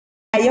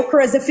Your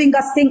crazy finger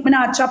stink, me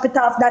not chop it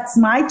off. That's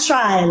my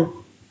child.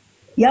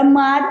 You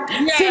mad?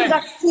 Yeah.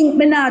 Finger stink,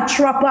 me not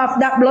chop off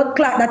that blood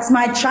clot. That's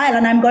my child,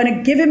 and I'm going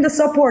to give him the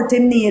support he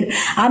need.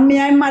 And me,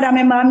 I'm mad.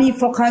 I'm me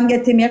fuck and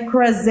get him. You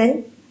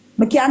crazy?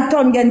 Me can't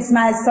turn against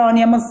my son.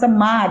 You must be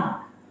mad.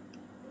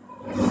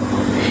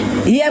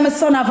 Yeah, my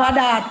son of a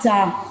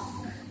daughter.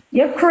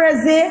 You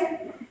crazy?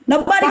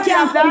 Nobody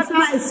can come to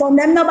my son.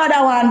 Them nobody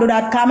want to do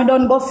that. Come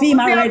don't go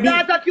film already.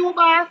 Daughter,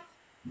 Cuba.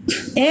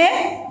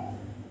 Eh?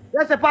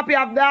 Yes, a puppy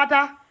have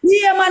daughter.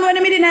 Yeah, man, when I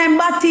mean I'm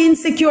batty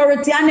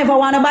insecurity, I never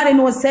want nobody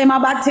know say my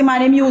batty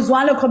man, him use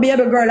one little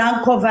baby girl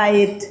and cover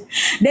it.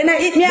 Then I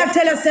eat me, I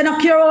tell you, say, no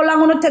care how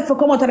long I take for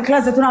come out of the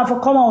closet, to not for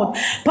come out.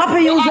 Papa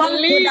use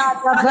one little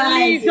daughter. At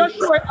least,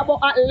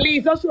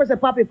 you're sure it's a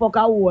puppy fuck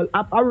a hole,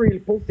 a real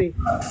pussy.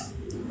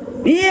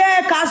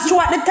 Yeah, because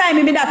throughout the time,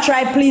 maybe that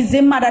try please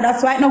him mother.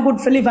 That's why it's not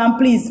good for live and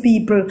please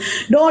people.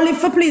 Don't live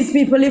for please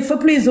people, live for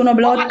please on a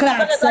blood clot.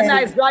 That's a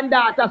nice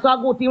granddaughter, so a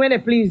good thing when they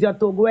please you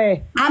to go.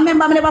 I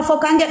remember I never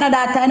fuck and get no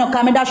daughter, you know,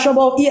 because I dash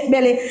about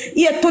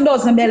 8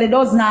 dozen belly,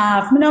 dozen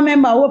half. I don't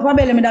remember, open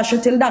belly, I dash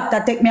till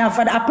doctor take me off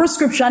for a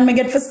prescription, I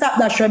get for stop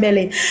dash your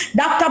belly.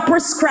 Doctor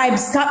prescribe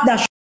stop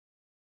dash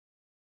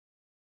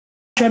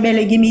your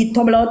belly, give me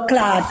to blood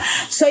clot.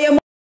 So you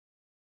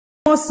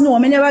must know, I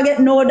never get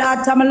no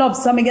daughter, I love,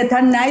 so I get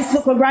a nice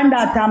little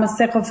granddaughter, I'm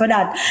second for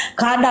that.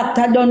 Because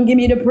doctor don't give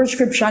me the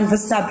prescription for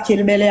stop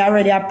kill belly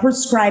already. I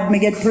prescribe, I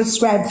get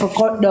prescribed for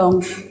cut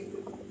down.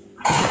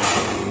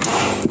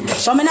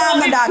 So I don't have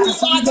my daughter,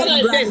 so I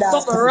get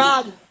granddaughter.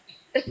 Wrong.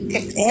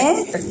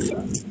 Eh?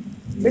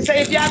 They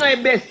say if you're not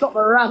the best,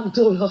 something wrong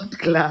too, Lord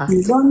Clark.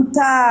 Don't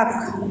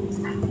talk.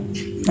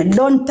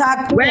 Don't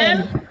talk.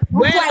 Well,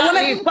 at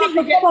least,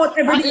 Papa get out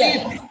every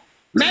day.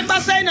 Remember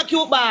saying a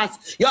cute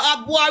boss, you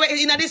have boy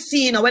in the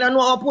scene when I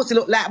know how pussy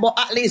look like, but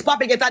at least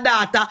Papi get a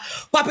daughter.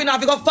 Papi now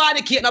if you go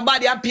fornicate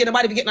nobody and pay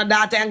nobody to get a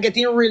daughter and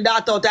getting real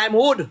daughter out time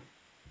wood.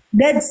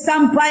 Dead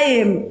stamp by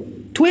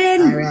him.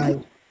 Twin.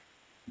 Alright.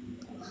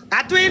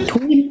 A twin?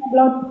 Twin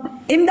blood.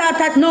 Him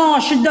that no,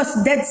 she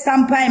just dead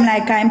stamp by him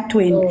like I'm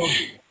twin. Oh.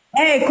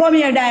 Hey, come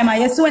here,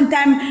 Diamond. You see one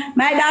time,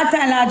 my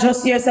daughter-in-law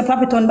just here, so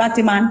Papi turn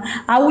Batman.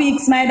 A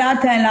weeks, my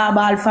daughter-in-law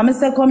Balfa. I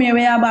say, come here,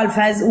 where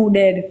Balfa is who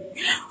dead.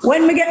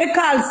 When me get the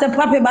call, say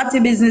Papi Batty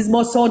business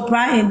bust out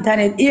per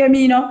internet. Hear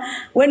me, you know?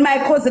 When my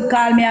cousin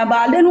call me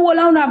about, then hold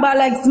on about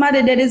like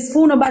somebody dead is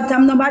phone about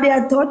time, nobody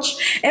had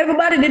touch.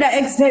 Everybody did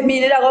expect me,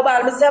 did I go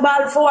ball. I say,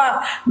 ball for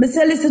I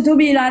say, listen to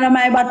me, and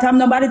my batam,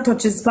 nobody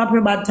touches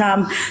Papi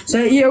batam.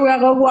 So here we are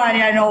go on,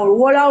 you know.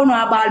 Hold on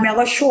about me, I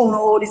go show you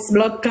how this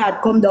blood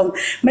clot come down.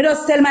 Me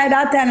just tell my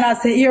daughter-in-law,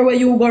 say, here where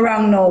you go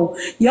wrong now.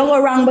 You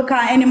go wrong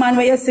because any man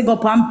where you see go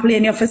up and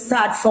plane, you have to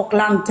start fuck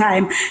long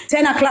time.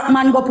 10 o'clock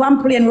man go up and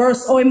plane,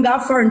 worse, oh, him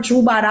got foreign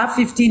true bad at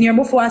 15 years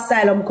before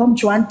asylum come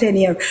through and 10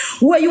 years.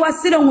 Where you are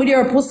sitting with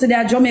your pussy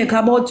there, Jamaica,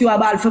 about you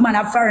about for man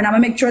of foreign, I'm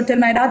make sure tell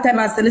my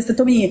daughter-in-law, say, listen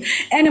to me.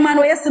 Any man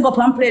where you see go up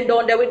and plane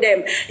down there with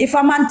them. If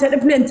a man take the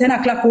plane 10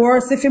 o'clock,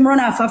 worse, if him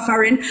run off a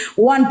foreign,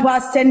 1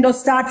 past 10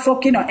 does start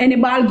fucking, any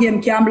ball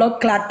game can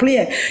blood clot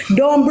play.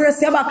 Don't brace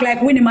your back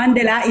like Winnie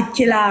Mandela, it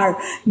kill her.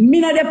 Me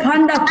not the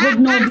panda with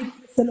no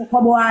big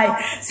boy.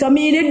 So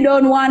me did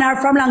don't want her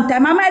from long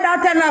time. And my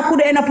daughter-in-law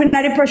could end up in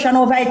a depression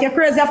over it. You're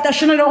crazy after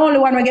she not the only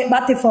one we get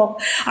batty fuck.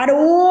 And the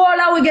whole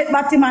of we get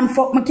batty man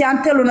fuck. I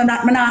can't tell you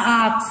that me not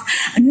ask.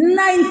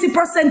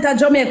 90% of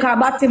Jamaica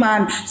batty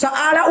man. So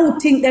all who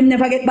think them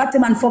never get batty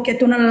man fuck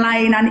it on a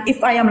line. And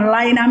if I am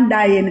lying, I'm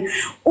dying.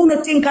 Who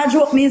no think a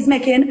joke me is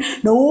making?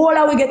 The whole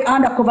of we get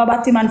undercover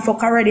batty man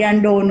fuck already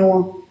and don't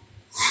know.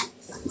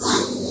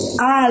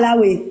 All the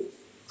way.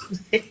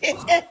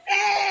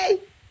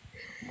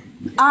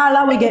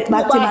 All we get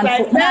back to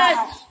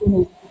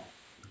man.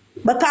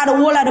 Because the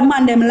whole of the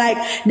man them like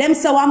them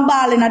say one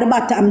ball in at the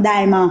bottom,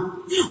 Diamond.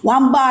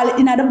 One ball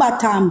in at the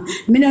bottom.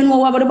 Me don't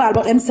know about the ball,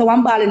 but them say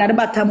one ball in at the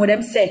bottom. What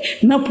them say?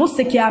 No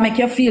pussy can make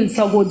you feel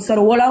so good. So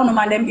the whole of the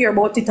man them hear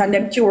about it and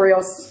them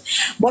curious.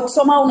 But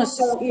somehow no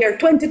so here.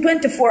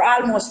 2024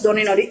 almost done,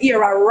 you know, the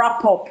era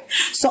wrap up.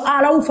 So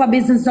all of our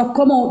business now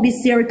come out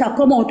this year. It'll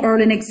come out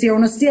early next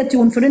year. Stay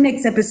tuned for the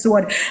next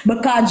episode.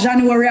 Because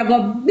January I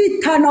got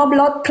bitter no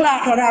blood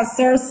clot or that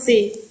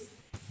Cersei.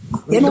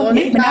 You know,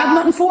 me have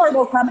nothing for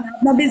about coming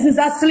up. No business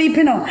asleep,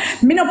 you know.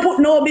 Me no put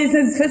no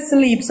business for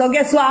sleep. So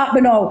guess what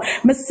happened now?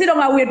 Me sit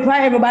down and wait for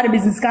everybody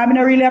business. Because I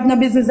don't really have no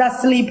business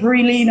asleep,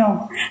 really, you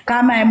know.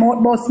 Because my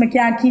mouth boss, me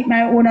can't keep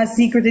my own a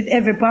secret with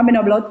every part. Me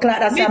no blood clot.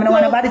 That's why I don't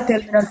want nobody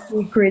tell me no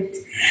secret.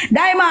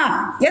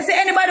 Diamond, you see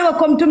anybody will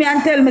come to me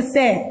and tell me,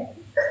 say,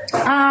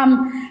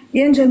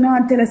 Angel, me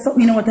want to tell you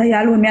something, you know what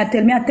I alone. I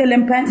tell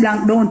them point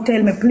blank, don't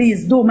tell me,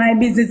 please. Do my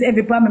business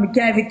every time, I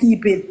can't even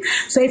keep it.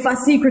 So if a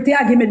secret you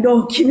give me,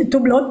 don't give it to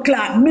blood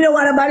clot. Me don't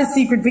want about a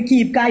secret for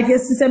keep, because if you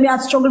see me, I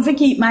struggle for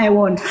keep my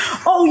one.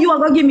 Oh, you are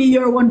going to give me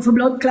your one for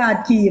blood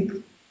clot keep?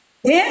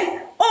 Eh?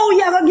 Oh,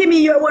 you are going to give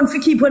me your one for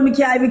keep when I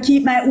can't even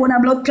keep my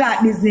own blood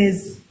clot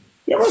business?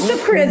 You must be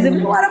crazy.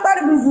 What about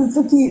the business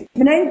to keep?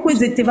 I'm not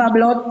inquisitive of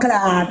blood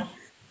clot.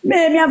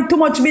 Me have too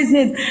much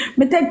business.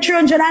 Me take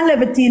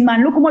 311,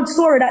 man. Look how much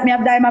story that me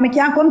have done, man. Me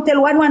can't come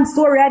tell one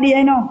story a day,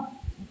 you know.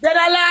 Did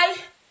I lie?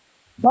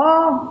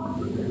 Oh.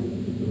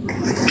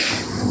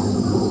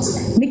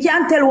 Me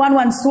can't tell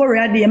one story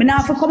a day. Me now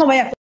have to come over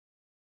here.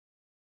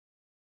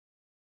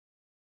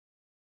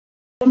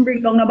 Don't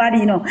bring down nobody,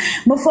 you know.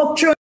 Me fuck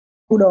through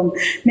down.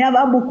 Me have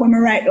a book when me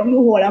write down the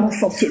whole and me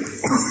fuck it.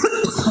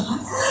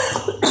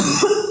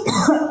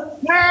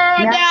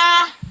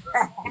 Murder!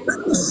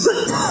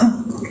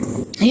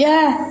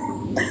 Yeah.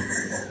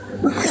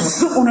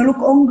 Wanna look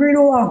hungry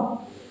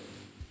though.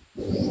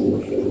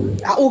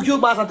 Who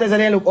cute boss and tell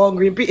they look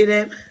hungry? Pity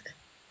them.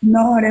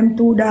 No, them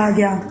two dog,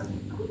 yeah.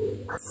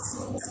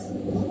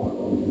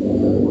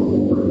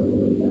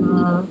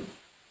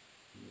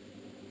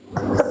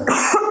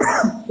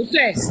 You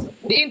say,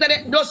 the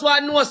internet just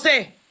want to know,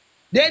 say,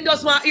 they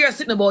just want to hear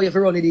sitting about you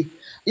for running it.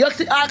 You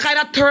see all kind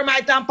of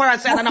termite and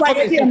parasites and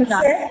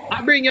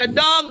I bring you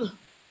down.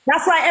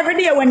 That's why every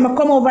day when I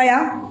come over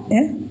here,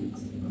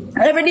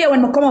 every day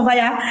when I come over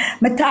here,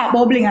 I talk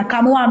about Blinger,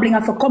 because I want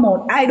Blinger to come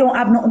out. I don't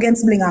have nothing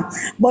against Blinger.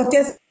 But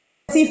yes,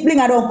 if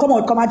Blinger don't come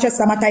out, come and just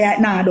a matter right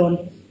now,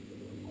 done.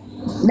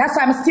 That's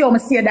why I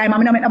stay there. I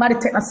don't make nobody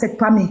take a set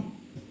for me.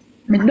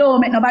 I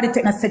don't make nobody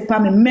take a set for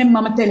me. Remember,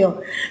 I tell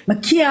you, I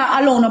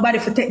can't allow nobody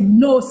to take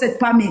no set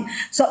for me.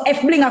 So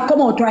if Blinger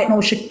come out right now,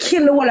 she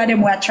kill the whole of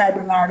them where I try to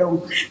bring her down.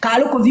 Because I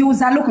look at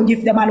views and look at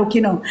give them a look,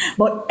 you know.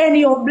 But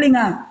any of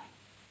Blinger,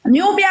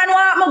 Nubian,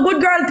 my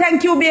good girl,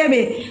 thank you,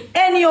 baby.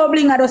 Any of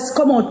Blinger just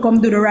come out, come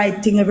do the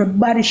right thing.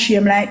 Everybody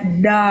shame like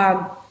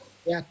dog.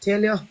 Yeah, I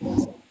tell you.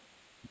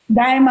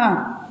 Diamond,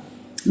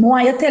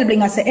 I you tell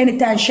Blinger, say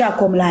anytime she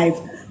come live,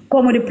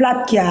 come with the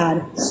plot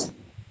card.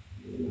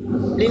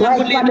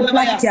 Right on the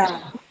plot card.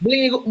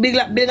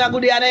 Blinger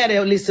good day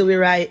there, listen we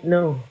right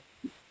now.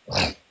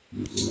 Light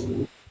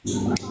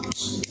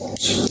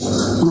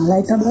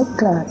on the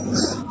clock.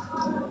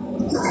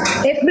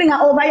 If Blinger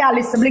over here,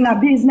 listen,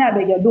 Blinger business,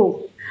 beg you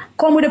do.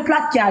 Come with the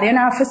plot card, you don't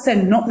have to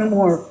send nothing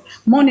more.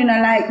 Money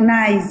not like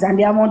nice, and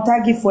the amount I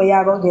give for you,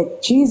 I go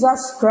get.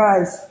 Jesus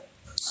Christ.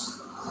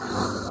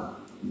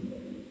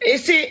 You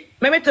see,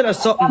 let me tell you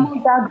something.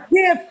 Amount I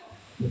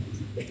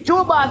give.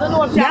 Two bars, you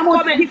know, see a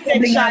comment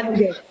section.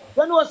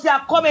 You know, see a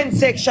comment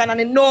section, and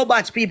the no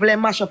batch people, they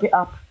mash up it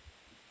up.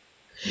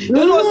 You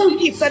know, so the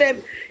gift to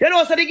them, you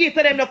know, so the gift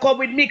to them, they come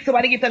with mix up,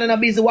 and the gift to them,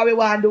 busy what we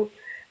want to do.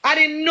 And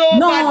the no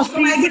batch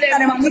some people, gift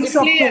them a mix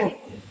up too.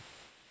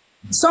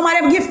 Some of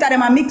them gift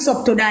them a mix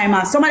up to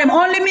Diamond. Some of them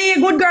only me,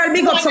 good girl,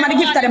 big up. Some of the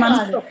gift them a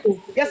mix up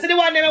too. You see the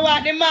one them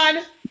want the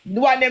man, the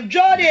one them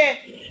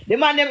Jody, the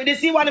man them, they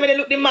see one them they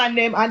look the man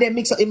them and they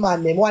mix up the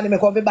man them. One them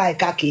come to buy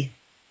khaki.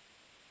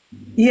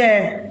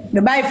 Yeah,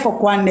 the buy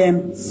fuck one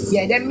them.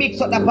 Yeah, they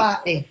mix up the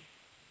party.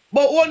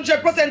 But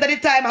 100% of the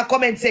time a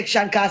comment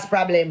section cause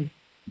problem.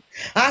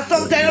 And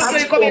sometimes in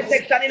the comment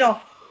section, you know,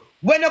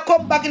 when you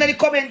come back in the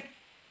comment,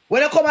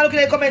 when you come and look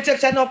in the comment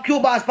section, you know,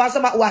 Cubas, pass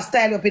some who are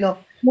style up, you know.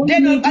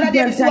 Then other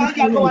day, this one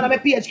can go on my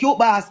page,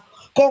 Cubas,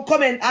 come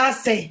comment and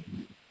say,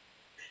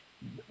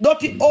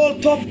 dirty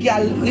old tough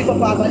girl,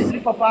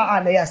 lift up her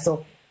hand there,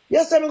 so.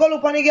 Yes, I'm going to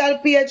look on the girl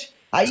page.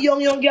 A young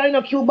girl, you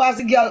know,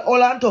 Cubas girl,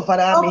 all and tougher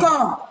than me.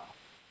 Okay.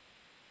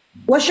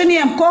 What's your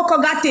name?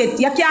 Coco got it.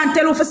 You can't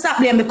tell who for stop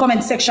there in the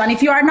comment section.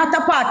 If you are not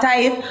a part of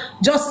it,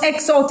 just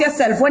X out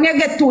yourself. When you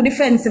get too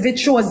defensive, it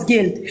shows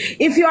guilt.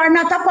 If you are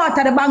not a part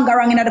of the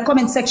bangarang in the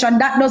comment section,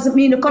 that doesn't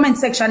mean the comment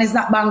section is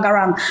not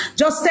bangarang.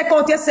 Just take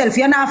out yourself.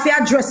 You're not to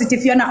address it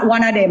if you're not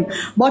one of them.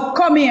 But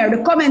come here,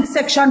 the comment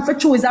section for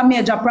you is a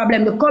major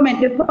problem. The comment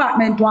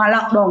department want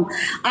lockdown.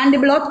 And the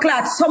blood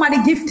clot, some of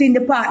the gifting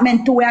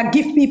department too, where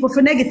gift people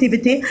for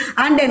negativity.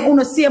 And then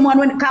uno same one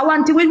when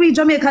one thing will be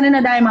Jamaican in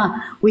a diamond.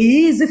 We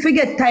easy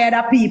forget tired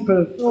of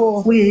people.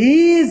 Oh. We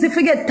easy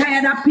forget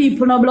tired of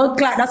people, no blood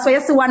clot. That's why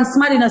you see one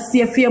smarty no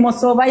stay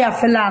famous over here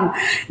for long.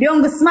 The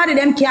young smarty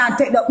them can't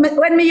take that.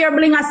 When me hear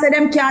Blinger say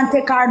them can't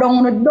take her down,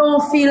 uno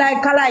don't feel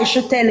like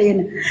Elisha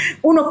telling.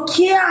 Uno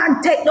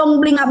can't take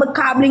down Blinger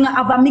because Blinger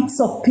have a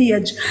mix-up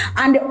page.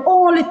 And the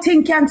only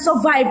thing can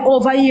survive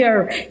over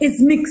here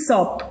is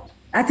mix-up.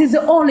 That is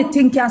the only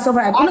thing can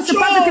survive. Uno see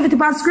positivity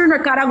on screen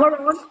record I go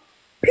around.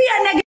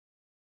 Peer negative.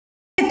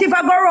 If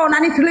I go around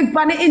and it live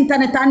on the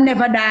internet and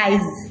never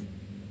dies.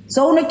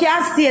 So you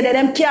can't stay there,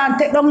 them can't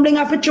take down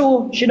Blinger for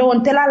true. She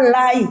don't tell a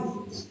lie.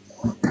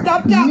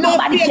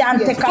 Nobody can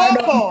take her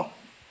down.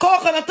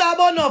 Coco, not talk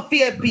about no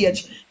fear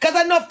page.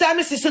 Because enough time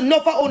I see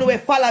enough of you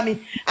follow me.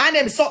 And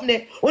them something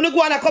there. When you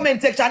go on the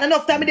comment section, and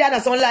enough time I do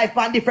some live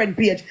on different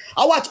page.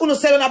 I watch you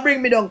say when I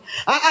bring me down.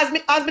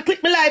 And as me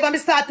click me live and me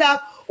start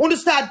talk, you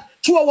start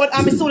throw what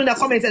I'm soon in the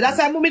comments. That's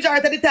why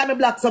majority of the time I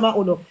block some of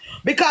Uno.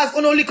 Because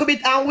Uno little bit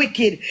and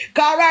wicked.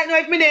 Because right now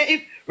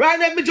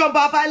if me jump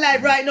off my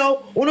live right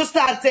now, Uno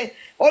start say,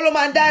 all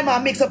man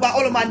diamond mix up and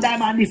all man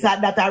diamond this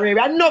and that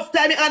area. Enough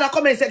time in the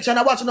comment section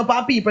I watching up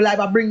on people live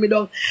and bring me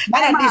down. And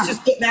I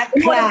disrespect that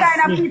class. You know the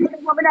kind of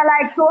people that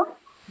I like so?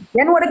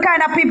 You know the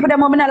kind of people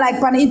them women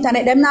like on the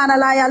internet, them not a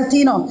loyalty,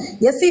 you know.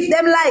 You see if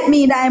them like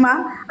me,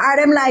 Daima, or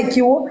them like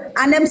you,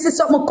 and them see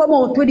something come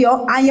out with you,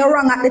 and you're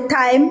wrong at the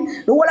time.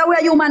 The whole of where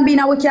human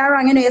being we can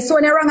wrong, you know. So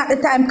when you're wrong at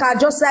the time, cause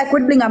just like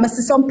with Blinga, I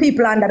see some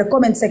people under the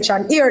comment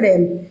section, hear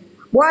them.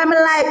 Why me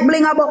like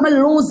Blinga but me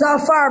lose her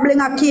for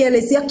Blinga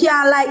careless. You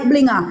can't like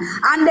Blinga.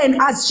 And then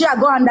as she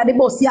go under the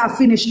bus, you have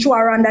finished throw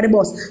her under the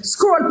bus.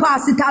 Scroll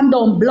past it and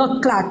down,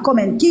 blood clot,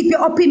 comment. Keep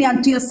your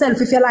opinion to yourself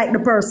if you like the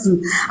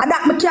person. And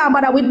that me can't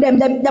bother with them.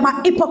 Them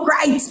are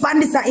hypocrites on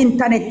this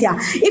internet. Yeah.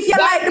 If you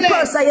like the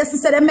person, you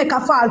say they make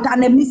a fault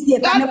and they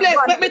mistake. God bless.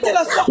 Let me tell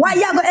you something. Why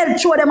you go help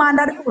throw them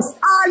under the bus?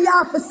 All you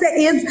have to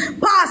say is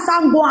pass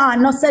and go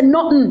on. No say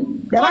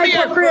nothing. They are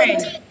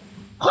hypocrites.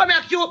 Come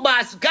here, cute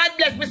boss. God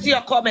bless me, see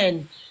your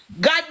comment.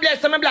 God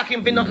bless, I'm black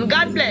him for nothing.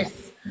 God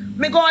bless.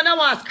 Me go on and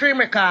want screen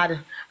record.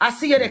 I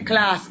see you the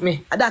class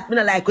me. That me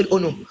not like with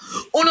Uno.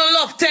 Uno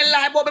love tell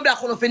lie about me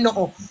black Uno for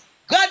nothing.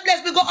 God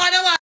bless me, go on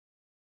and want.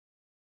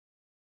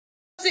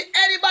 See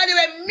anybody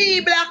when me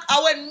black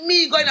or when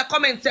me go in the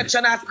comment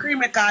section and screen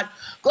record,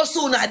 go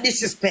soon and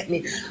disrespect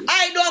me.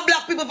 I don't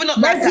black people for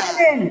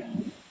nothing.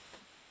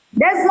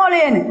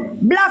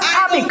 Desmolin, Black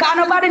Abby, can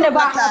nobody never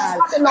have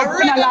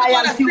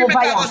loyalty over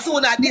here.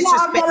 You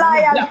have the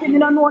loyalty, we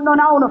don't know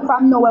none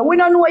from nowhere. We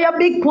don't know your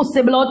big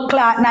pussy blood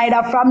clot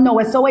neither from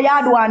nowhere. So we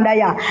are do under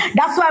here.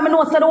 That's why I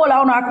know said all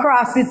on our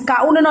crosses,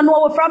 because we don't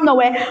know from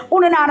nowhere. We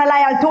don't have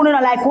loyalty, we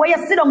don't like where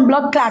you sit on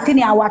blood clot in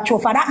here watch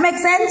over. That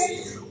makes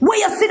sense? Where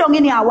you sit down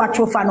in here watch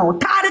over now.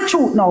 Tell the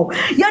truth now.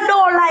 You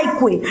don't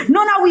like we.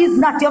 None of we is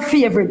not your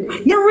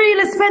favorite. You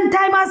really spend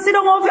time and sit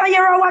down over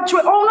here and watch we.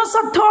 Oh, no,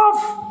 so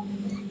tough.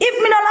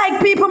 If me not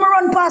like people, me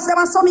run past them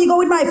and some me go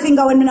with my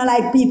finger when me not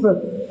like people.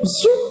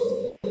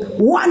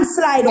 One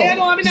slide up. You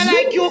know me not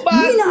like you,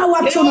 boss. Me not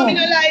watch you know.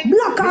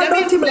 Black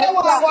and dirty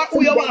black.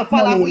 Who you want to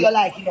follow, who you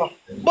like, you know.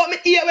 But me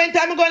here when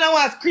time I go and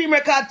watch screen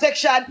record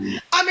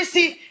section, and me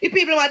see if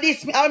people want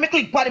this, I me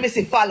click on it, me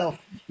say follow.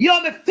 You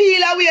know me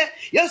feel away.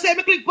 You say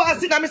me click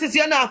past it and me say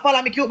you not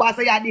follow me cute boss,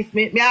 so yeah this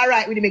me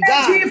alright with me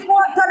God. That is boy.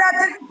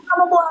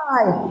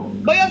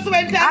 But you see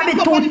when time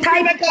I go on the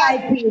screen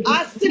record,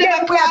 I see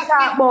them across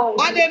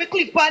me, and then me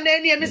click on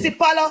their name, me say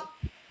follow.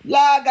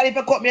 Lord God, if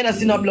you cut me and I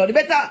see no blood, you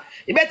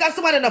better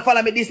somebody not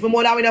follow me this me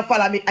more than when you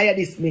follow me, I hear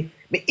this me.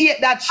 Me hate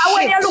that shit. And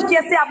when you look,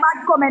 you see a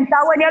bad comment,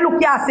 and when you look,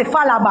 you say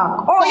follow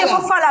back. Oh, you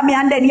follow me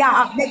and then you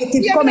have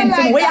negative comments.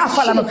 Like where you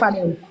follow me for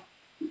them?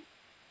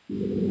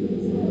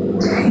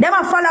 Them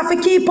a follow for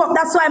keep up.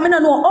 That's why I don't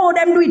know how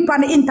them do it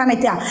on the internet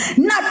here.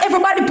 Not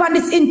everybody on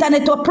this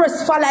internet will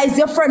press follow is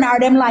your friend or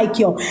them like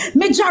you.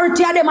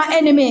 Majority of them are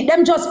enemy.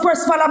 Them just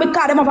press follow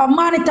because them have a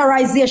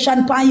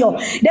monetization on you.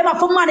 Them have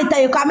to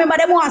monitor you. Because remember,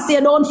 them want to see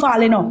you don't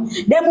fall, you know.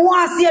 Them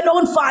want to see you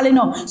don't fall, you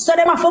know. So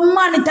them have to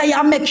monitor you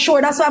and make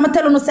sure. That's why I'm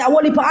telling you, say, a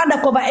whole heap of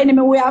undercover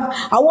enemy we have.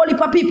 A whole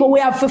heap of people we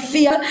have to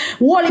fail. A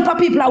whole heap of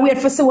people are wait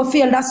for see we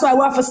fail. That's why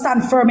we have to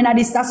stand firm in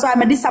this. That's why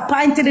I'm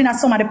disappointed in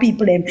some of the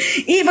people. Them.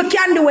 Even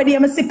can do with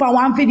them, sip on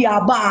one video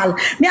a ball.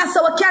 Me I say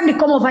we can't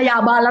come over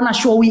here ball and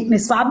show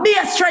weakness for be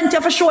a strength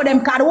for show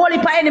them card. Whole heap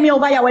of enemy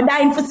over here we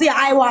dying for see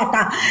high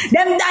water.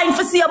 Them dying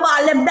for see a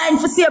ball, them dying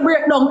for see a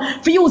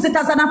breakdown, for use it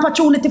as an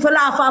opportunity for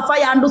laugh or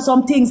fire and do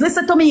some things.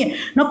 Listen to me.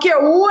 No care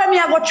where me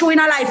I go through in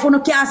a life, you no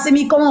can't see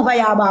me come over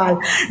here ball.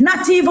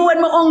 Not even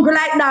when me hungry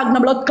like dog, no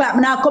blood clot.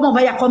 Me now come over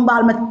here come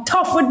ball. Me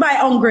tough with my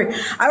hungry.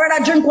 I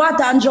rather drink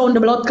water and drown the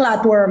blood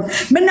clot worm.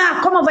 Me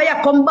now come over here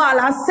come ball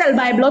and sell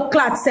my blood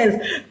clot self.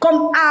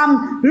 Come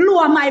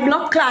lower my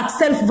blood clot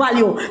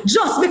self-value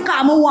just because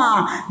I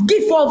want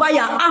give over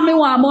here and I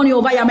want money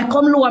over here. I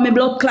come lower my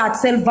blood clot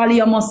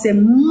self-value. I must say,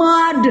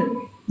 mad.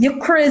 You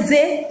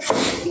crazy?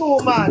 No,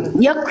 man.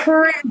 You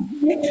crazy?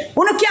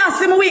 You can't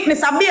see my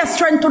weakness. I be a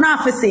strength to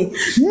not see.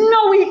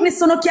 No weakness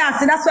you can't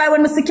see. That's why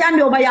when I see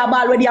Candy over here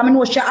already, I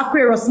know she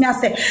Aquarius. Me I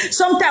say,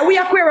 sometimes we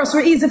Aquarius,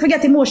 we easy to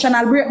get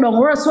emotional breakdown.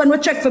 Worse when we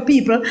check for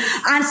people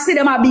and see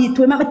them a beat.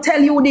 We me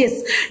tell you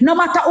this. No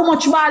matter how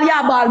much ball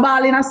you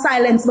ball in a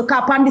silence,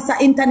 because on this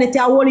internet,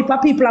 a whole heap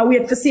of people are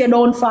wait for see a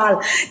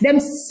downfall. Them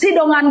sit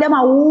down and them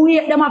are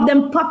wait, them have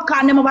them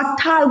popcorn, them have a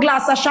tall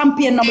glass of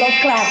champagne, no blood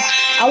clot.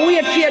 I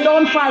wait for your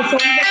downfall. So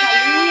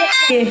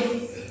we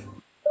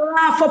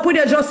better for put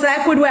it just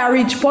like we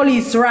reach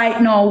police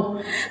right now.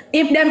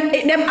 If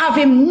them have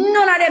him,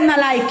 none of them not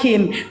like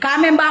him. Cause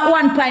remember at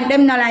one point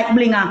them not like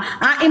Blinger.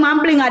 And him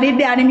and Blinger did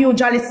there and him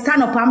usually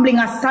stand up and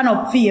Blinger stand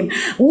up for him.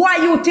 Why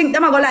you think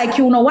them are gonna like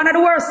you know? One of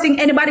the worst thing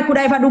anybody could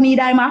ever do me,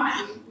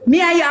 Daima. Me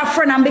and your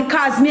friend, and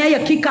because me and you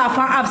kick off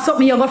and have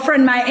something, you go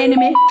friend my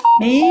enemy.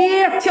 Me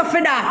hate you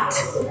for that.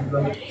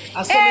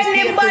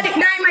 Anybody,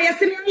 Daima, you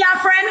see me and your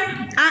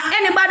friend? And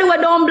anybody who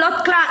don't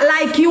blood clot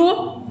like you,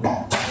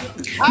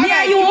 me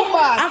and you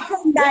are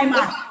friend,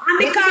 Daima. And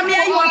because me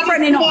and you are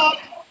friend, you know.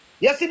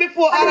 You see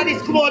before all of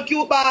this come out,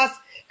 cute boss.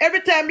 Every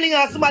time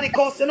Blinger somebody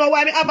cuss, you know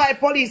why me avoid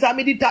police and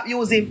me did tap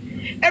use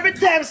him. Every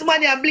time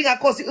somebody and Blinger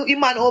cuss him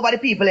man over the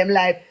people in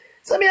life.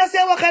 So me I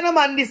say what kind of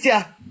man this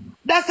here?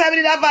 That's why we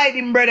did avoid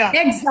him, brother.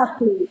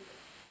 Exactly.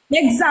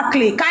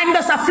 Exactly. Kind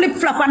of a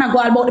flip-flop and I go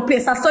about the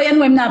place. So you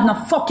know him not have no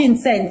fucking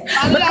sense.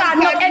 Because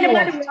not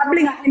anybody who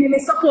bring an enemy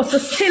supposed to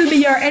still be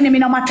your enemy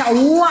no matter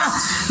what.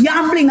 You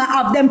and bring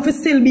have them to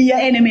still be your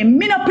enemy.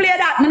 Me no play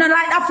that. Me no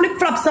like that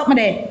flip-flop something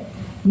there.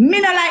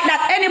 Me no like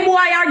that. Any boy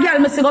or girl,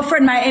 me say go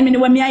friend my enemy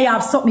when me I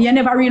have something. You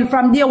never real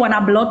from day one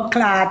a blood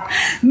clot.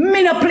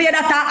 Me no play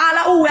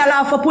that. All who will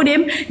have to put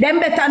him, them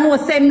better know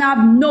same have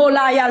no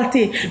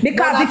loyalty.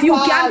 Because if you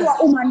can do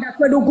a woman that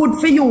will do good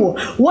for you,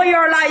 what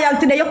your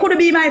loyalty there? You could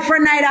be my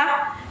friend neither.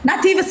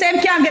 Not even same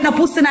can't get no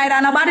pussy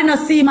neither. Nobody no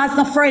see him as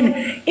no friend.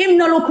 Him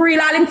no look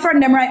real. All him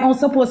friend them right now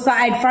supposed to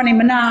hide from him.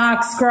 Me nah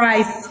ask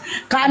Christ.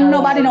 Cause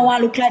nobody no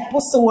want look like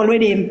pussy hole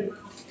with him.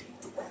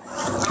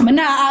 I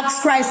now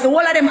ask Christ, the whole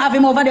of them have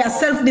him over there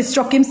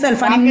self-destruct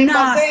himself and him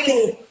now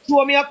say,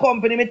 show me a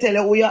company, me tell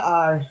you who you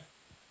are.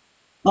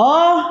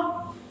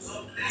 Oh,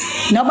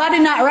 nobody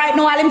not right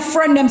now, all him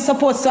friend them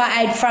supposed to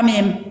hide from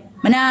him.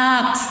 I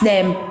now ask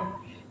them.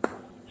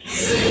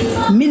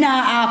 Me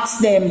now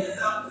ask them.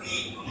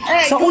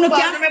 Hey, so you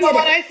can't remember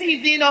what I see,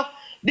 you know,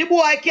 the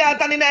boy can't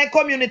stand in our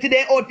community,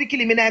 they out to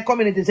kill him in our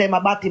community, say my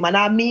batty man,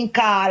 I mean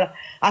call,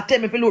 I tell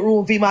me if you look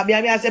room for him,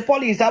 I say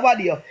police, how about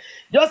you?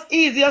 Just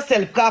ease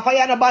yourself, because if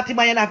you're not batty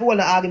man, you're not going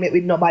to argument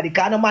with nobody,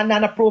 because no man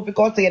not proof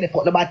because you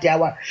fuck the batty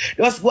hour.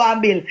 Just go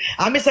and build.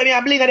 And me say me a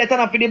blinger, they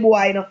turn up for the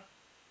boy, you know.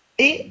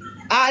 Eh?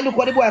 Ah, look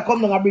what the boy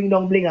come down and bring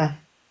down blinger.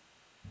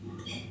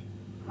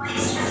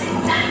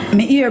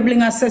 Me hear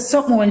Blinger say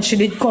something when she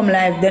did come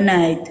live the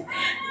night.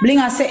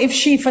 Blinger say if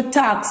she for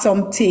talk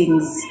some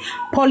things,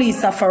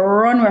 police have to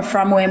run away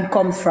from where him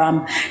come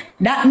from.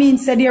 That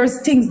means that there's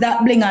things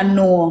that Blinger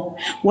know.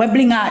 Where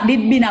Blinger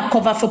did been a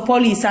cover for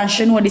police and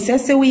she know this. You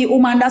see we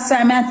woman, that's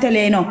why I tell you,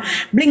 you know.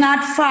 Blinger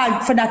had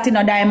fag for that in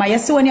a diamond. You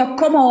see when you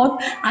come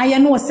out and you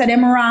know say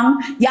them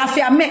wrong, you have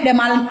to make them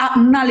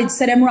acknowledge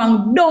say them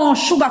wrong. Don't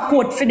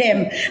sugarcoat for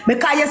them.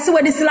 Because you see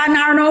where this land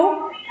are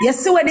now? You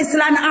see where this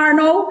land are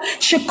now?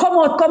 She come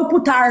out, come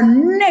put her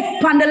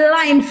neck on the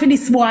line for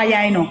this boy,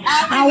 you know.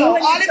 And all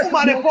the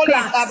woman the police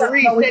have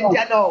reset,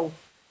 you know.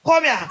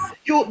 Come here,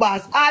 cute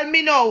boss. I'll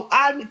me know.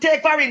 I'll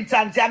take for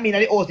instance, I mean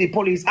the OC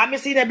police. I me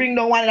see they bring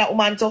down one of that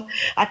woman, so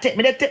I take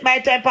my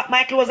time, pack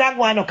my clothes and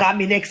go on, because I'm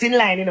me next in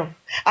line, you know.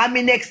 I'm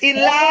me next in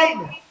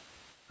line.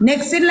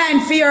 Next in line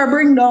for your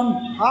bring down.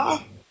 Huh?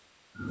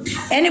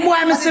 Any boy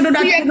I see do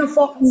that you know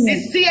fuck me. The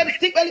same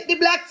stick well the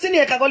black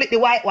snake, I go lick the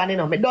white one, you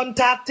know. Me don't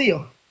talk to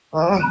you.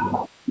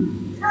 And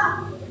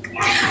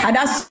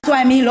that's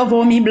why me love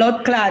how me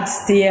blood clot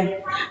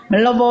stay.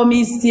 Me love how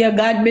me stay.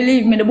 God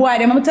believe me. The boy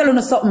them, I'm telling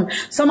you something.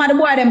 Some of the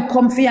boy them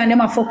come for you and them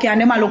a fuck you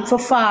and them a look for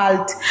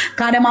fault.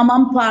 Cause them a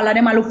manpala,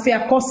 them a look for a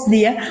cuss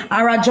day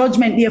or a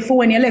judgment day for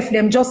when you left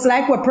them. Just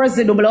like what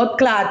President blood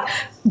clot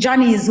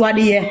Johnny is what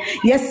there.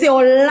 You see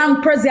how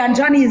long President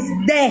Johnny is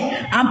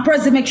there. And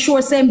President make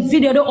sure same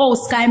video the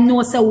house cause him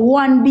know say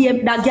one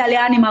day that girl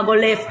and him a go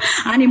left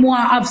and him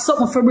want have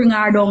something for bring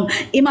her down.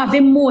 Him have a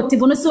motive.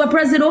 When you see what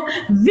President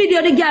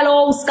video the girl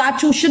house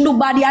cause she do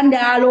body and they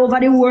all over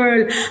the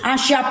world. And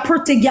she a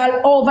pretty girl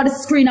over the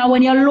screen and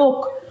when you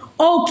look,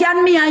 how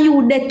can me and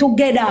you there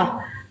together?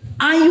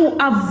 And you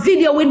have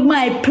video with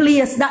my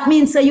place. That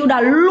means say you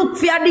that look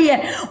for your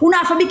day. You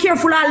have to be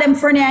careful all them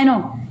friends, you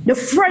know. The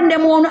friend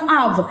them want to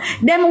have.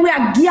 Them we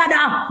are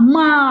gather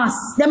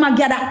mass. Them are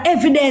gather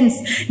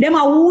evidence. Them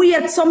are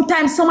weird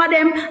sometimes. Some of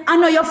them, I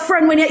know your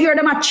friend when you hear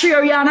them a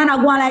cheer you and I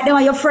go like them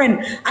are your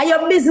friend. And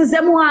your business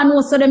them want to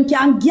know so them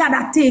can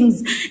gather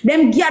things.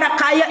 Them gather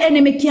because your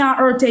enemy can't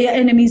hurt you. Your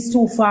enemy is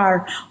too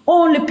far.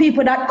 Only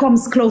people that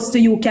comes close to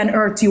you can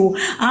hurt you.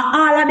 And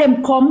all of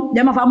them come,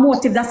 them have a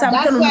motive. That's why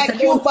I'm telling you. That's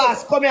why you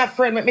boss, come here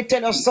friend, let me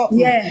tell you something.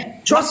 Yeah,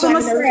 trust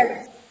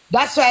yourself.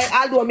 That's why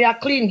although me a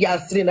clean girl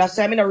still, that's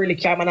why I don't really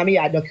care, man. I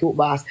had the cute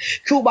boss.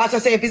 Cute boss, I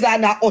say if it's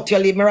on that hut you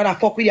leave, me rather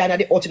fuck with you and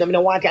the hut, I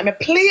don't want it. I'm a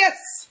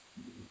place.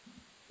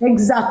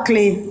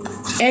 Exactly.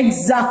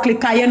 Exactly.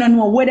 Because you don't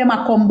know where them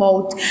are come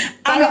about.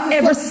 And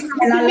every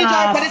smile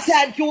laugh. For the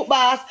time, cute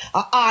boss,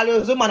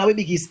 always the man our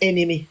biggest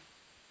enemy.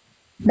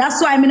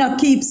 That's why me not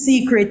keep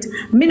secret.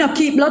 Me not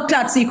keep blood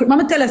clot secret. Let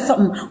me tell you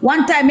something.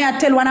 One time me I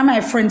tell one of my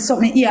friends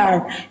something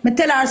here. Me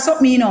tell her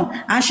something, you know.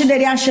 And she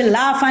did it and she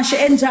laugh and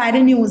she enjoy the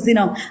news, you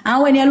know.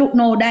 And when you look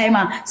now,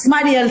 Diamond,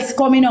 somebody else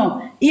come, you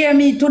know. Hear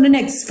me to the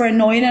next friend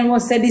now. You know,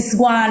 say this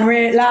one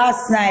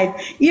last night.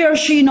 Here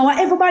she know.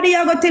 Everybody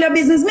here go tell your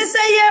business. Me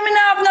say, yeah, me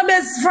not have no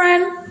best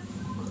friend.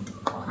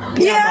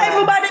 Yeah,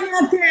 everybody me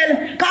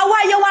tell. Cause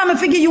why you want me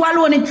to give you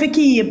alone it for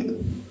keep?